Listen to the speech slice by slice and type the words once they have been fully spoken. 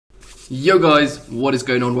Yo guys, what is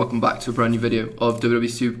going on? Welcome back to a brand new video of WWE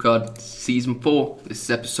Supercard Season 4. This is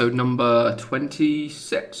episode number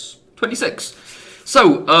 26.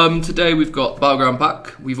 So, today we've got Battleground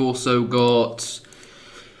Pack. We've also got...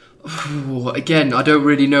 again, I don't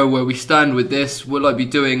really know where we stand with this. Will I be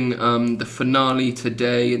doing the finale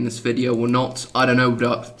today in this video or not? I don't know,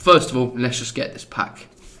 but first of all, let's just get this pack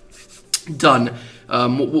done.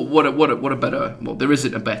 What a better... Well, there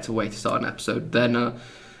isn't a better way to start an episode than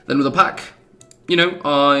with a pack. You know,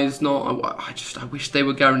 I wish they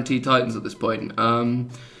were guaranteed Titans at this point.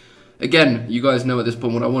 Again, you guys know at this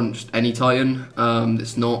point what I want, just any Titan.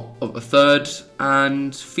 It's not a third,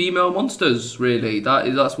 and female monsters, really.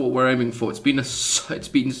 That's what we're aiming for. It's been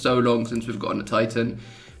so long since we've gotten a Titan.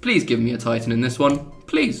 Please give me a Titan in this one.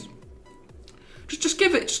 Please. Just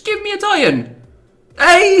give me a Titan.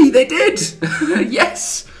 Hey, they did!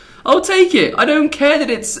 Yes! I'll take it. I don't care that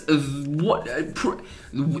it's the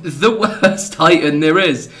worst Titan there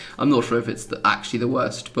is. I'm not sure if it's actually the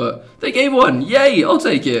worst, but they gave one. Yay, I'll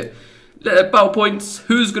take it. Battle points.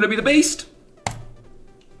 Who's going to be the beast?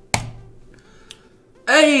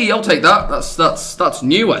 Hey, I'll take that. That's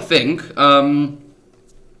new, I think. Got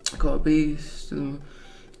a beast.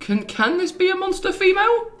 Can this be a monster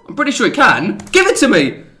female? I'm pretty sure it can. Give it to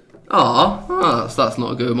me. That's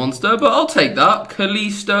not a good monster, but I'll take that.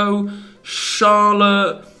 Callisto,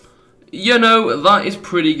 Charlotte. You know, that is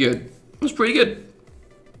pretty good. That's pretty good.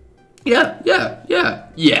 Yeah,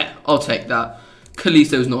 I'll take that.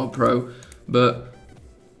 Callisto's not a pro, but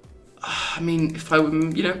I mean, if I were,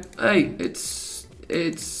 you know, hey, it's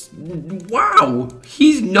wow.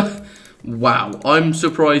 He's not. Wow, I'm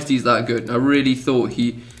surprised he's that good. I really thought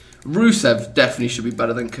Rusev definitely should be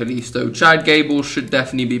better than Callisto. Chad Gable should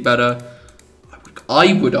definitely be better.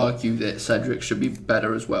 I would argue that Cedric should be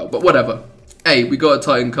better as well, but whatever. Hey, we got a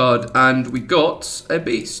Titan card, and we got a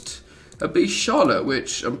Beast. A Beast Charlotte,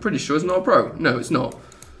 which I'm pretty sure is not a pro. No, it's not.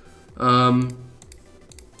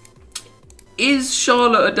 Is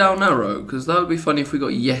Charlotte a down arrow? Because that would be funny if we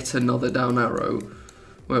got yet another down arrow.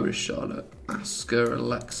 Where is Charlotte? Asuka,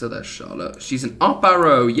 Alexa, there's Charlotte. She's an up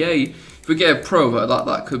arrow, yay. If we get a pro of her,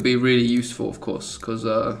 that could be really useful, of course, because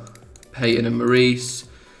Peyton and Maurice,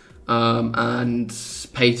 and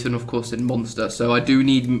Peyton, of course, in Monster. So I do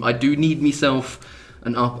need myself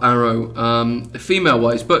an up arrow,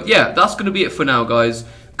 female-wise. But yeah, that's going to be it for now, guys.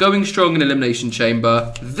 Going strong in Elimination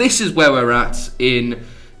Chamber. This is where we're at in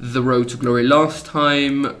the Road to Glory. Last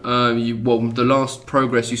time, the last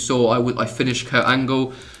progress you saw, I finished Kurt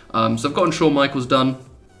Angle. So I've gotten Shawn Michaels done.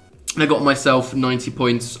 And I got myself 90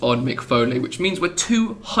 points on Mick Foley, which means we're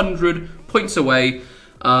 200 points away.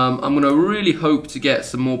 I'm going to really hope to get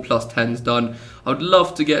some more plus 10s done. I would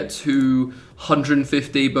love to get to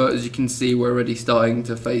 150, but as you can see, we're already starting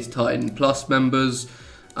to face Titan Plus members.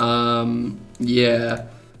 Yeah,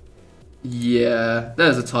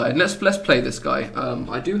 there's a Titan. Let's play this guy.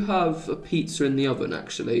 I do have a pizza in the oven,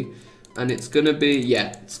 actually. And it's going to be,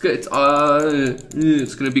 yeah, it's going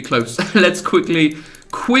to be close. Let's quickly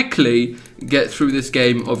get through this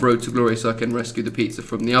game of Road to Glory so I can rescue the pizza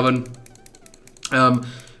from the oven. Gonna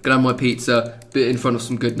have my pizza, bit in front of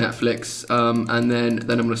some good Netflix, and then I'm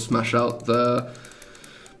gonna smash out the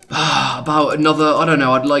about another. I don't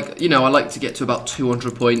know. I like to get to about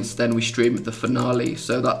 200 points. Then we stream the finale.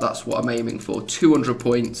 So that's what I'm aiming for. 200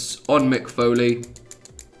 points on Mick Foley,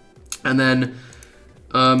 and then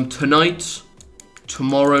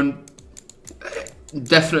tomorrow,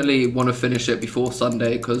 definitely want to finish it before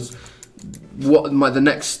Sunday because.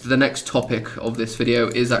 The next topic of this video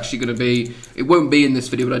is actually going to be, it won't be in this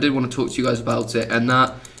video, but I did want to talk to you guys about it, and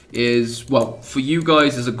that is, well, for you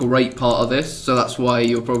guys is a great part of this, so that's why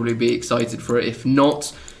you'll probably be excited for it. If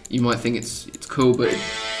not, you might think it's cool, but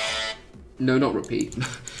no, not repeat.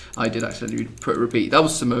 I did actually put repeat. That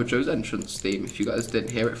was Samojo's entrance theme, if you guys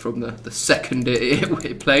didn't hear it from the second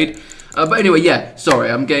it played. But anyway, yeah,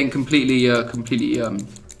 sorry, I'm getting completely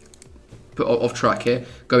put off track here,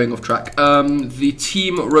 going off track. The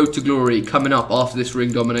Team Road to Glory coming up after this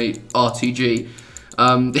Ring Dominate RTG.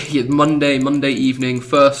 Monday evening,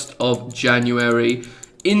 1st of January.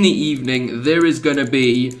 In the evening, there is going to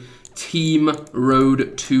be Team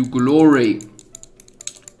Road to Glory.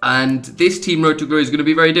 And this Team Road to Glory is going to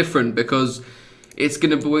be very different because it's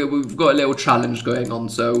going to be, we've got a little challenge going on.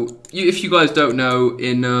 So if you guys don't know,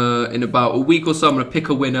 in about a week or so, I'm going to pick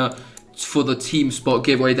a winner for the team spot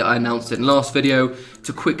giveaway that I announced in last video.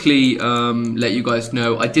 To quickly let you guys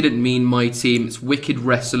know, I didn't mean my team. It's Wicked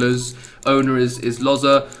Wrestlers. Owner is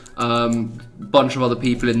Loza. Bunch of other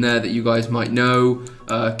people in there that you guys might know.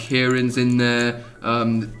 Kieran's in there.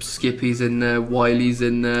 Skippy's in there. Wiley's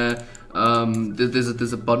in there.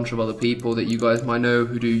 There's a bunch of other people that you guys might know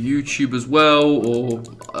who do YouTube as well, or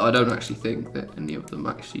I don't actually think that any of them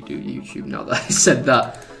actually do YouTube now that I said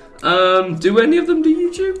that. Do any of them do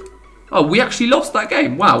YouTube? Oh, we actually lost that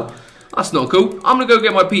game. Wow. That's not cool. I'm going to go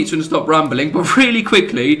get my pizza and stop rambling. But really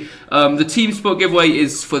quickly, the team spot giveaway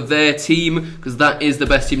is for their team, because that is the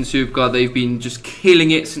best team in Supercard. They've been just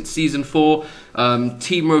killing it since Season 4.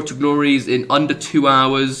 Team Road to Glories in under 2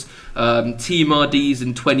 hours. Team RDs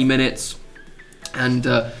in 20 minutes. And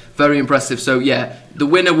very impressive. So yeah, the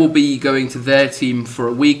winner will be going to their team for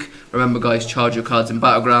a week. Remember guys, charge your cards in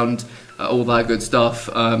Battleground. All that good stuff.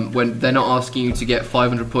 When they're not asking you to get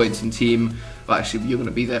 500 points in team. Well, actually, you're going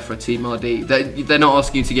to be there for a team RD. They're not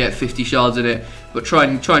asking you to get 50 shards in it, but try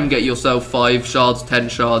and get yourself 5 shards, 10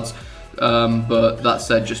 shards. But that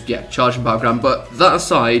said, just yeah, charge and background. But that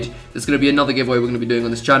aside, there's going to be another giveaway we're going to be doing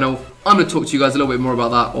on this channel. I'm going to talk to you guys a little bit more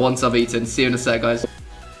about that once I've eaten. See you in a sec, guys.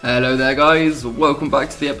 Hello there, guys. Welcome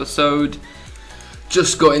back to the episode.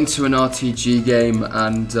 Just got into an RTG game,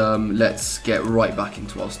 and let's get right back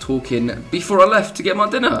into what I was talking before I left to get my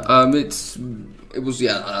dinner. It was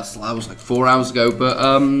that was like 4 hours ago, but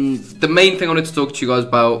the main thing I wanted to talk to you guys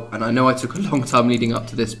about, and I know I took a long time leading up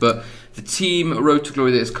to this, but the Team Road to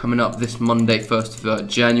Glory that is coming up this Monday, 1st of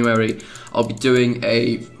January, I'll be doing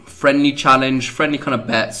a friendly challenge, friendly kind of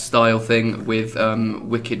bet style thing with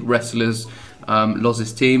Wicked Wrestlers,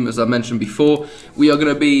 Loz's team. As I mentioned before, we are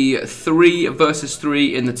going to be 3 versus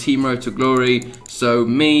 3 in the Team Road to Glory. So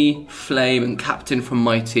me, Flame, and Captain from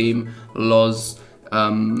my team, Loz,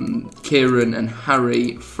 Kieran and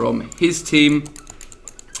Harry from his team,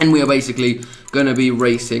 and we are basically going to be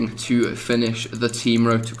racing to finish the Team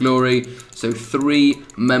Road to Glory. So 3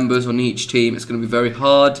 members on each team. It's going to be very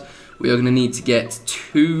hard. We are going to need to get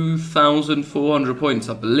 2,400 points,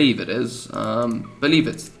 I believe it is. Believe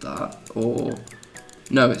it's that, or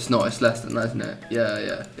no, it's not. It's less than that, isn't it?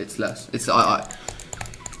 Yeah, it's less. It's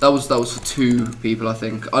that was for 2 people, I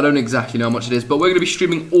think. I don't exactly know how much it is, but we're going to be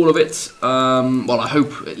streaming all of it. Well, I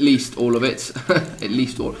hope at least all of it. At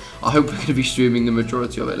least all. I hope we're going to be streaming the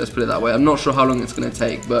majority of it. Let's put it that way. I'm not sure how long it's going to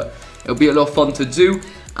take, but it'll be a lot of fun to do.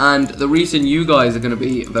 And the reason you guys are going to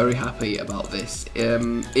be very happy about this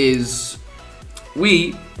is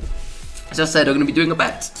we, as I said, are going to be doing a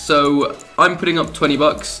bet. So I'm putting up 20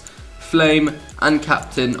 bucks. Flame and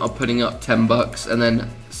Captain are putting up 10 bucks, and then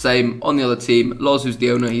same on the other team. Loz, who's the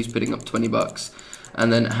owner, he's putting up 20 bucks.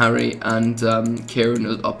 And then Harry and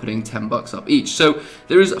Kieran are putting 10 bucks up each. So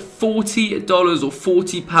there is $40 or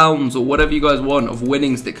 £40 or whatever you guys want of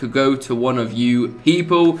winnings that could go to one of you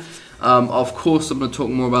people. Of course, I'm going to talk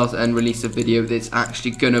more about it and release a video that's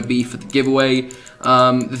actually going to be for the giveaway.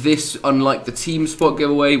 This, unlike the team spot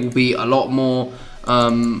giveaway, will be a lot more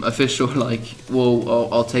official. Like,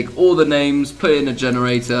 I'll take all the names, put it in a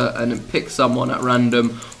generator, and then pick someone at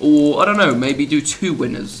random, or I don't know, maybe do 2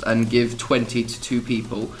 winners and give 20 to 2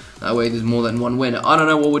 people. That way there's more than 1 winner. I don't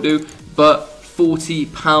know what we'll do, but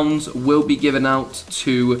 £40 will be given out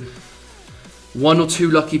to 1 or 2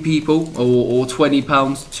 lucky people, or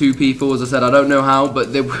 £20 to 2 people. As I said, I don't know how,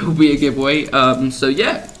 but there will be a giveaway. So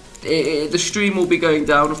yeah. The stream will be going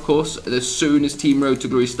down, of course, as soon as Team Road to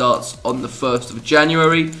Glory starts on the 1st of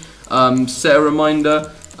January. Set a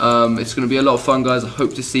reminder. It's going to be a lot of fun, guys. I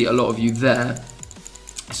hope to see a lot of you there.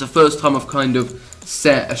 It's the first time I've kind of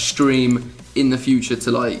set a stream in the future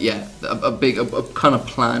to, like, yeah, a kind of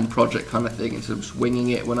planned project kind of thing, instead of just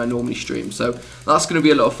winging it when I normally stream. So that's going to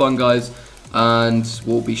be a lot of fun, guys, and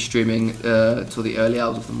we'll be streaming till the early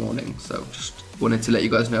hours of the morning. So just wanted to let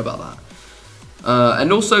you guys know about that.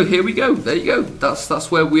 And also, here we go. There you go. That's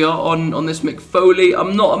where we are on this McFoley.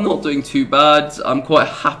 I'm not doing too bad. I'm quite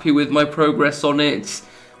happy with my progress on it.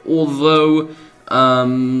 Although,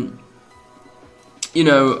 you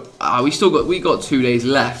know, we got 2 days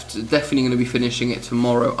left. Definitely going to be finishing it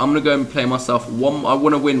tomorrow. I'm gonna go and play myself one. I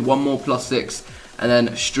want to win 1 more +6, and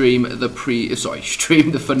then stream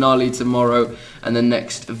the finale tomorrow. And the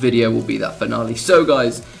next video will be that finale. So,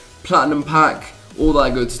 guys, Platinum Pack, all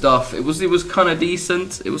that good stuff. It was kind of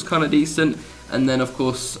decent. And then, of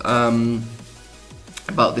course,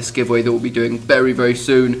 about this giveaway that we'll be doing very, very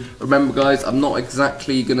soon. Remember, guys, I'm not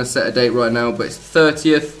exactly gonna set a date right now, but it's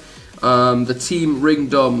 30th. The team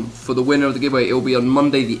ringdom for the winner of the giveaway, it will be on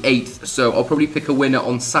Monday the 8th. So I'll probably pick a winner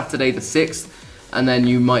on Saturday the 6th. And then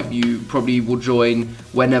you probably will join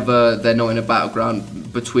whenever they're not in a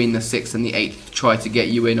battleground between the 6th and the 8th. Try to get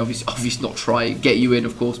you in, obviously not try, get you in,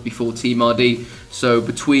 of course, before Team RD. So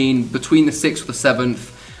between the 6th or the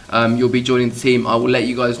 7th, you'll be joining the team. I will let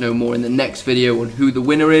you guys know more in the next video on who the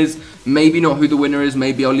winner is. Maybe not who the winner is,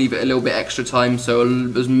 maybe I'll leave it a little bit extra time so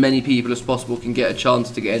as many people as possible can get a chance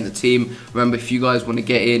to get in the team. Remember, if you guys want to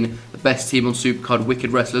get in the best team on Supercard,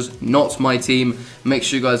 Wicked Wrestlers, not my team, make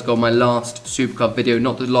sure you guys go on my last Supercard video,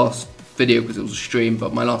 not the last video because it was a stream,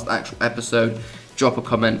 but my last actual episode. Drop a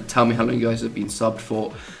comment, tell me how long you guys have been subbed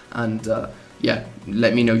for, and yeah,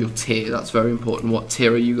 let me know your tier. That's very important. What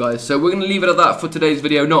tier are you guys? So we're going to leave it at that for today's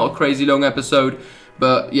video. Not a crazy long episode,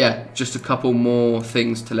 but yeah, just a couple more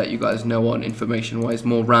things to let you guys know on information-wise,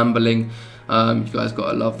 more rambling. You guys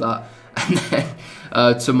got to love that. And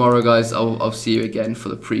then tomorrow, guys, I'll see you again for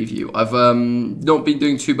the preview. I've not been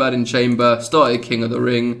doing too bad in Chamber. Started King of the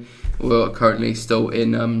Ring. We're currently still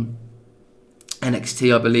in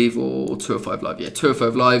NXT, I believe, or 205 Live. Yeah,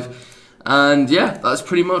 205 Live. And yeah, that's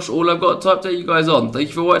pretty much all I've got to update you guys on. Thank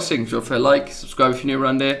you for watching. Drop a like, subscribe if you're new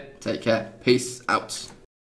around here. Take care. Peace out.